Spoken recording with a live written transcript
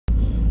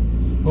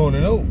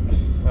Morning all.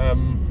 It's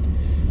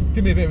going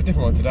to be a bit of a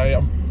different one today.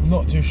 I'm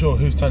not too sure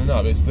who's turning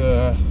up. It's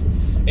the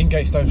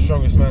Ingatestone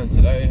Strongest Man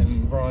today,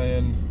 and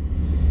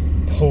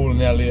Ryan, Paul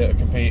and Elliot are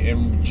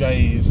competing,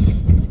 Jay's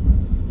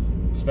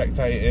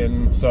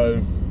spectating,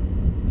 so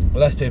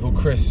less people.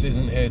 Chris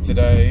isn't here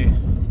today,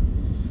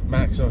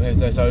 Max not here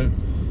today, so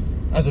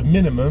as a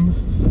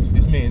minimum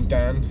it's me and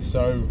Dan,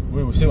 so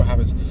we will see what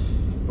happens.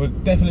 We're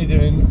definitely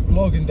doing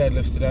log and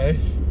deadlifts today.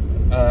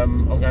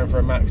 I'm going for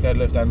a max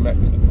deadlift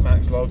and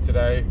max log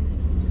today,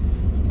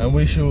 and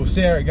we shall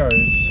see how it goes.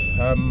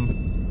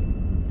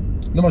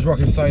 Not much more I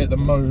can say at the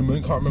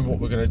moment. Can't remember what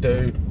we're going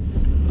to do.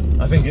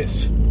 I think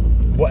it's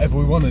whatever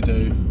we want to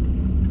do.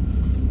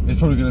 It's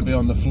probably going to be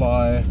on the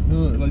fly. Like, do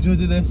you want to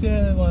do this?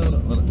 Yeah, why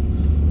not?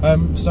 Why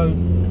not? So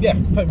yeah,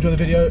 hope you enjoy the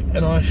video,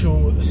 and I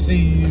shall see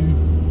you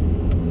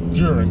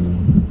during.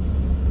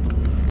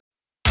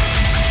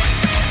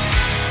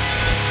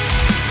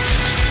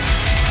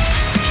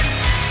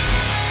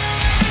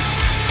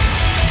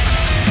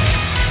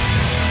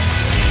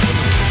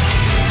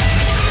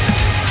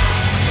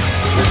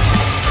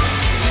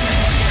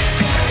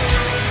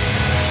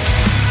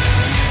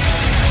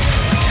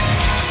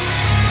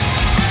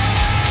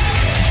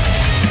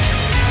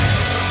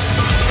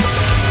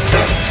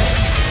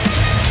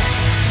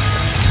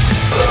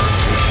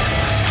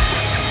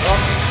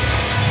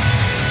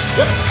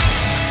 Yep.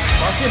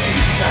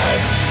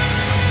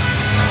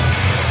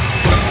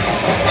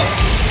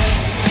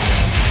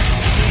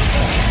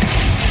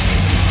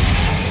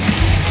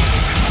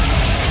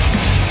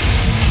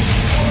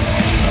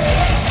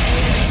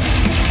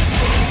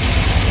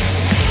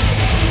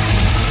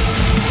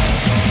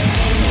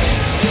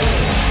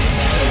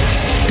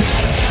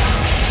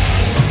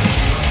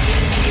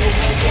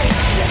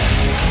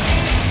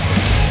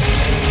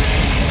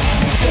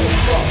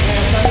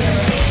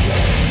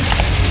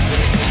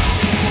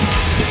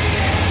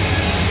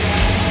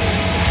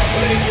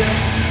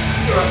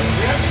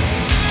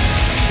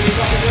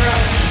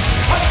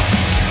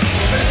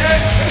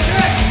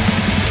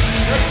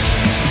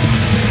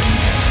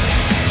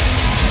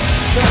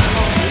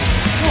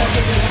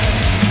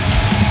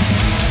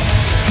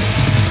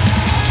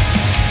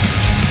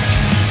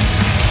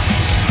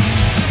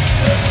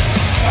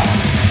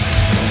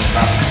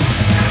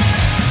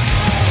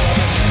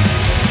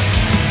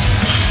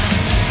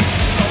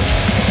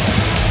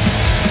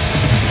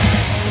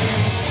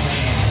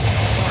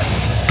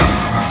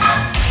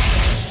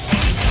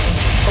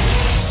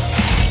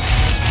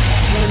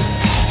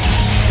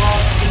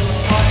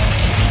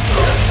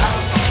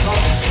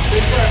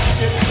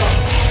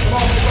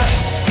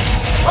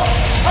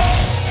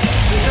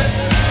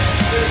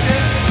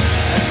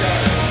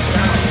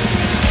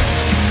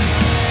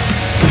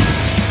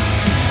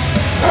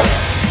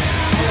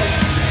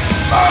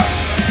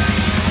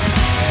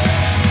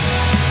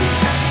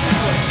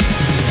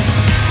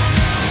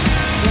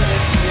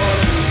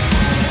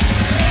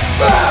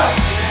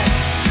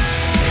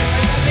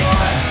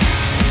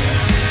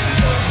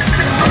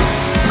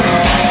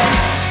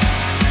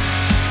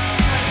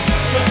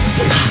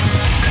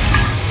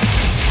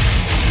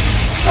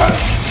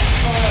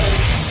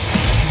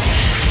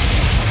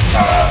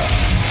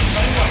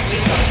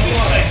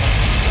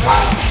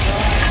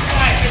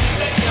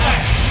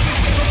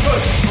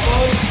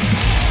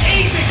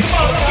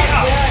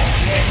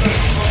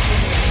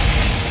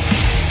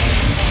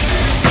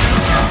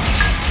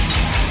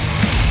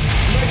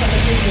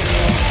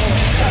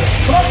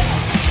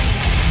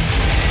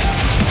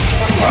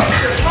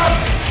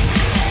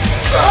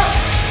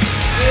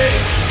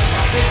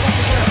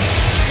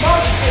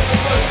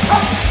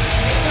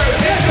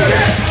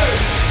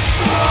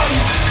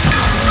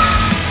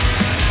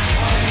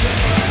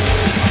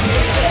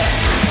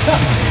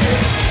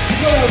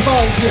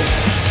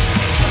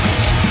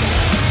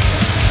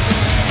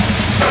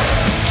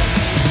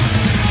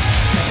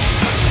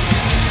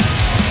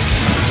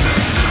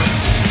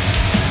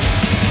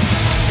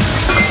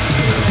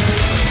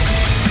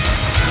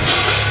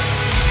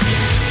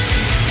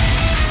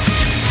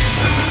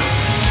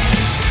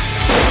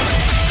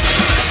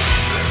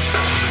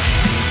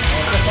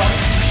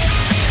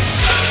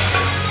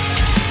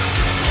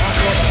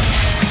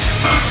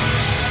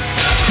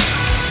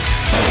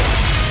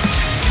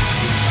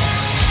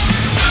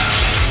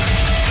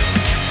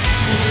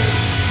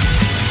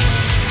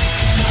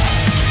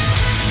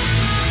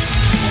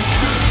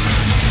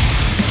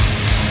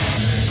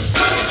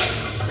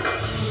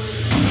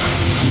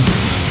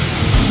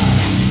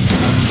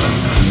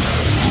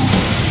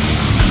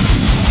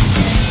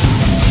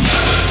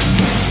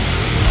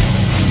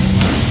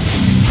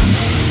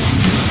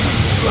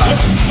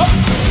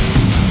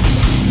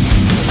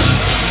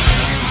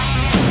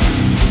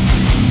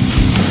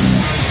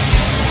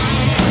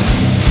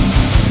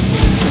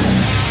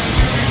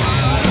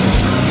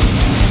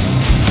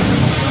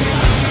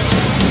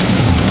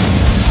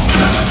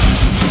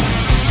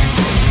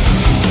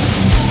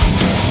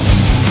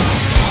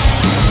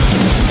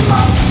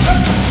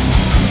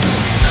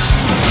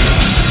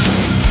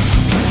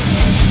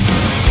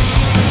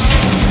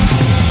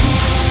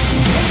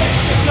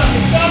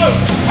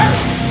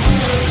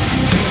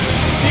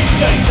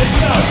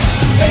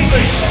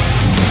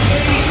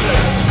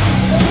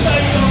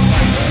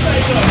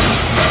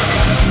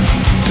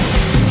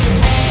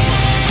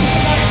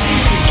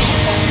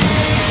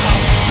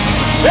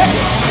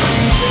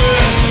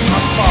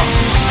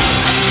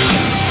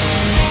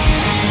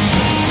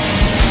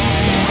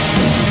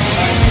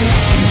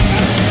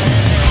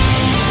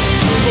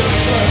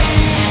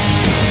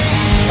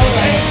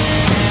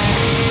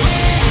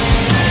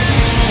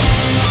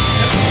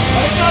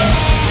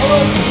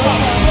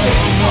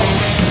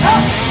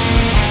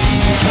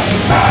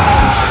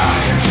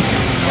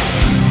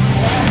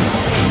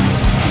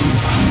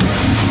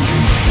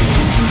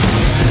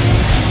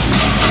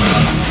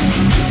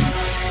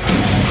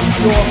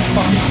 Your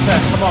fucking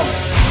set, come on.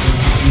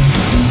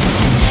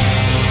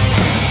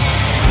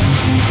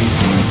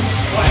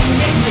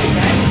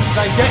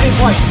 Right, get in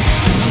place.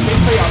 Get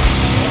feet up.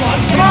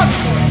 Come on!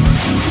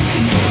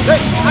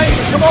 Let's aim,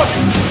 come on!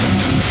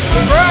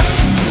 Deep breath!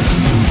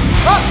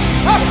 Up,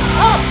 up,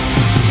 up!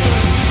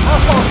 How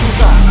fast was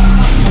that?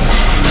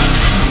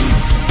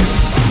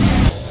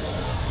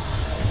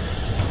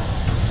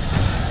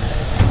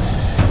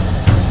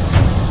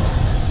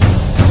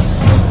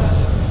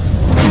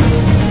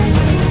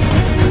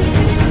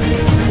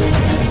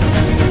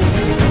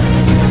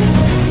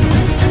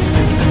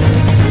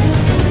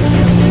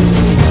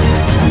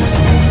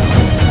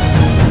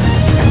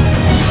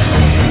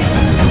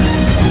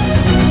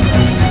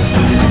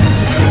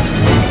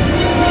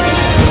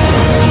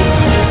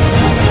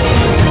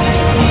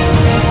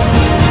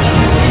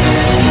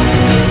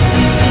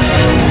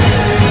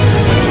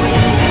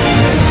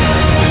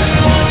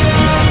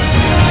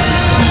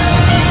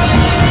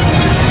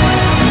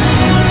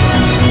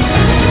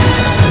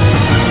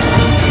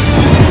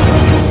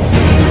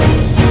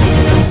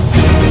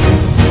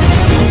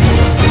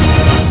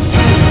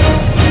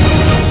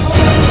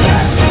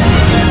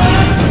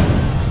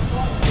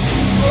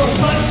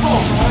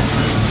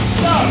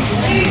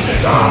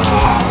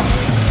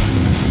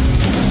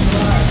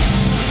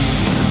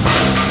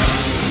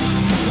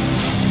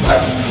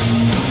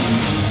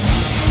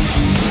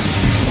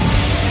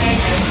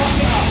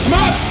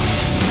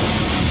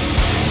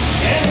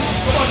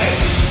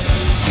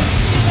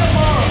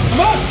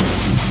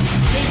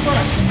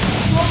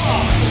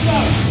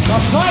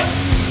 Tight.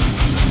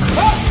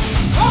 Up,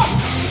 up.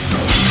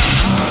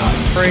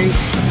 3,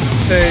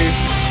 2,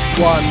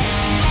 1,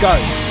 go.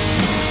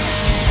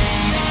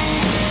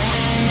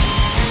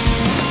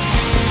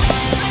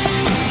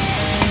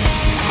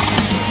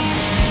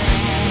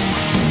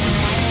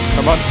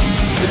 Come on,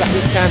 do that if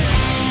you can.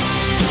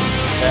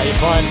 Yeah, you're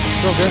fine.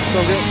 Stronger,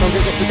 stronger,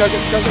 stronger. Get to go, get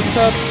to go, get to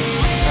curb.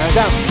 And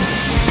down.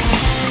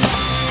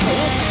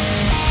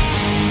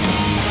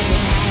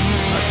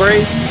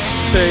 3,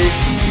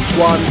 2,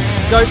 1,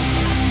 go.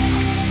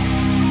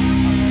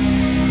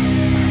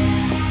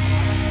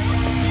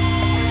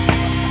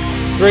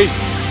 Three,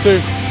 2,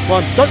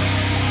 1, go!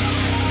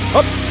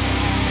 Up!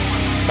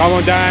 Come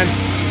on, Dan!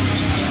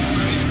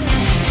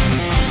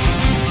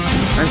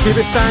 And keep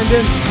it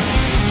standing.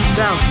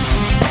 Down.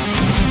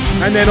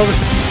 And then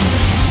obviously...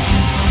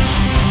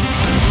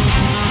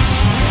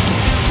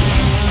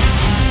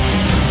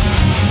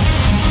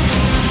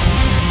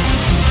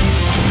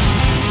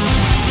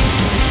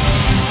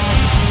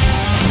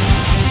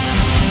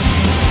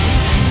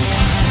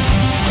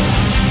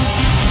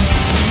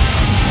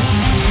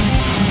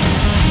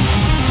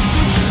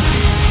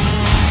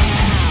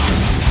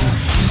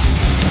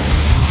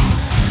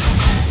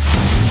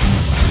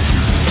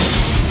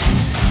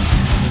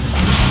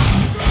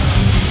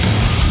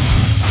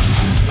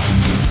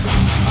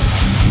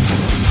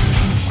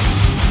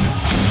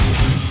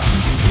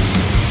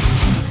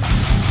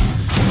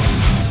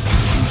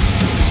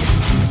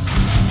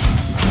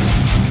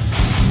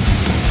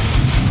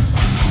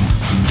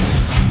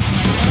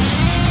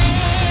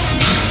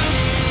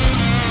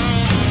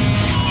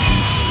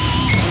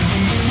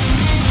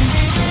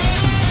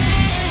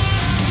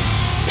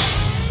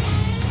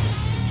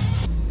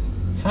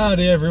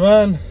 Howdy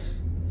everyone.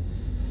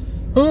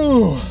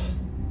 Ooh,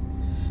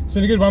 it's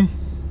been a good one.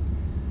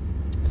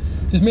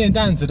 Just me and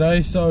Dan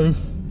today, so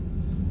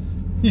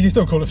you can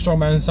still call it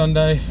Strongman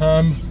Sunday.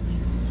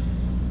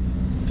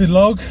 The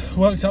log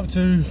worked up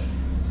to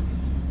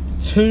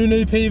 2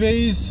 new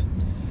PBs.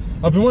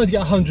 I've been wanting to get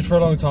 100 for a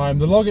long time.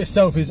 The log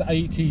itself is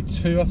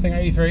 82, I think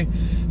 83.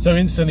 So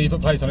instantly you put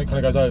plates on it,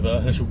 kind of goes over,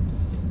 unless you'll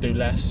do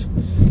less.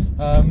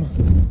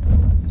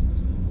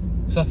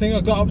 So I think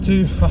I got up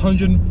to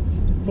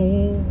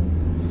 104,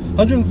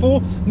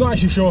 not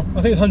actually sure.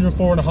 I think it's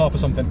 104 and a half or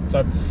something.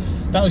 So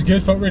that was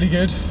good, felt really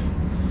good.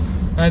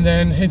 And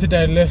then into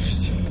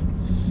deadlifts.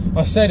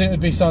 I said it would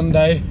be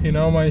Sunday, you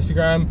know, on my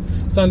Instagram.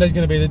 Sunday's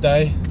gonna be the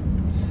day.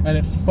 And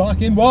it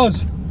fucking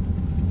was.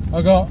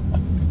 I got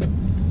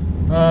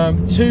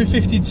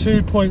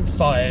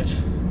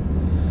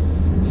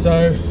 252.5.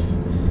 So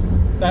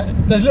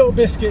there's little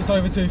biscuits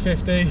over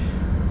 250.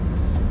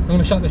 I'm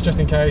gonna shut this just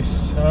in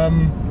case.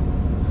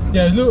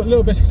 Yeah, there's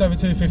little biscuits over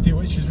 250,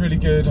 which is really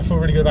good. I feel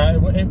really good about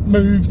it. It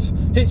moved,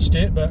 hitched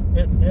it, but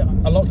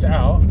I locked it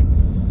out.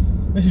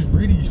 This is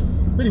really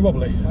really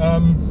wobbly.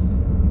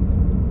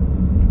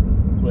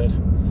 It's weird.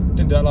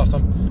 Didn't do that last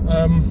time.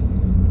 I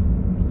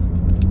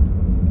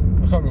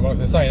can't remember what I was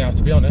going to say now,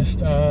 to be honest.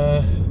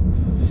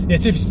 Yeah,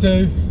 252.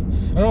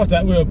 And after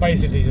that, we were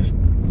basically just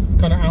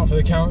kind of out for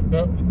the count,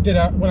 but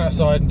went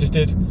outside and just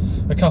did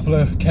a couple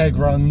of keg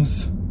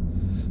runs.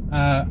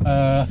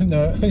 I think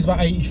it's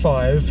about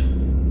 85.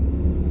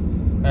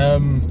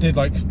 Did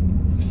like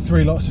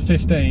 3 lots of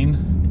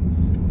 15.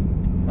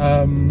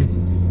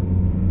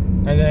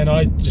 And then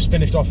I just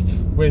finished off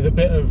with a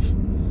bit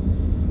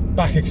of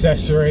back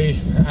accessory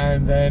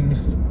and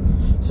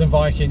then some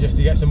Viking just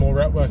to get some more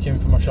rep work in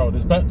for my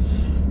shoulders. But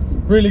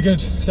really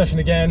good session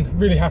again.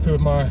 Really happy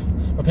with my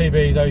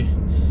PBs. They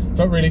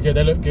felt really good.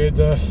 They look good.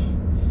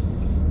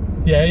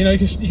 Yeah, you know,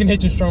 you can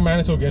hit some strongman.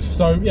 It's all good.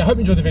 So yeah, I hope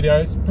you enjoyed the video.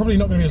 It's probably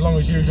not going to be as long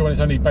as usual when it's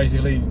only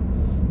basically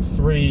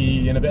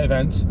 3 and a bit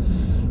events.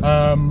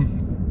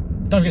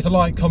 Don't forget to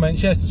like, comment,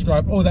 share,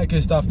 subscribe, all that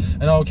good stuff,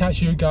 and I'll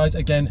catch you guys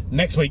again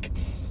next week.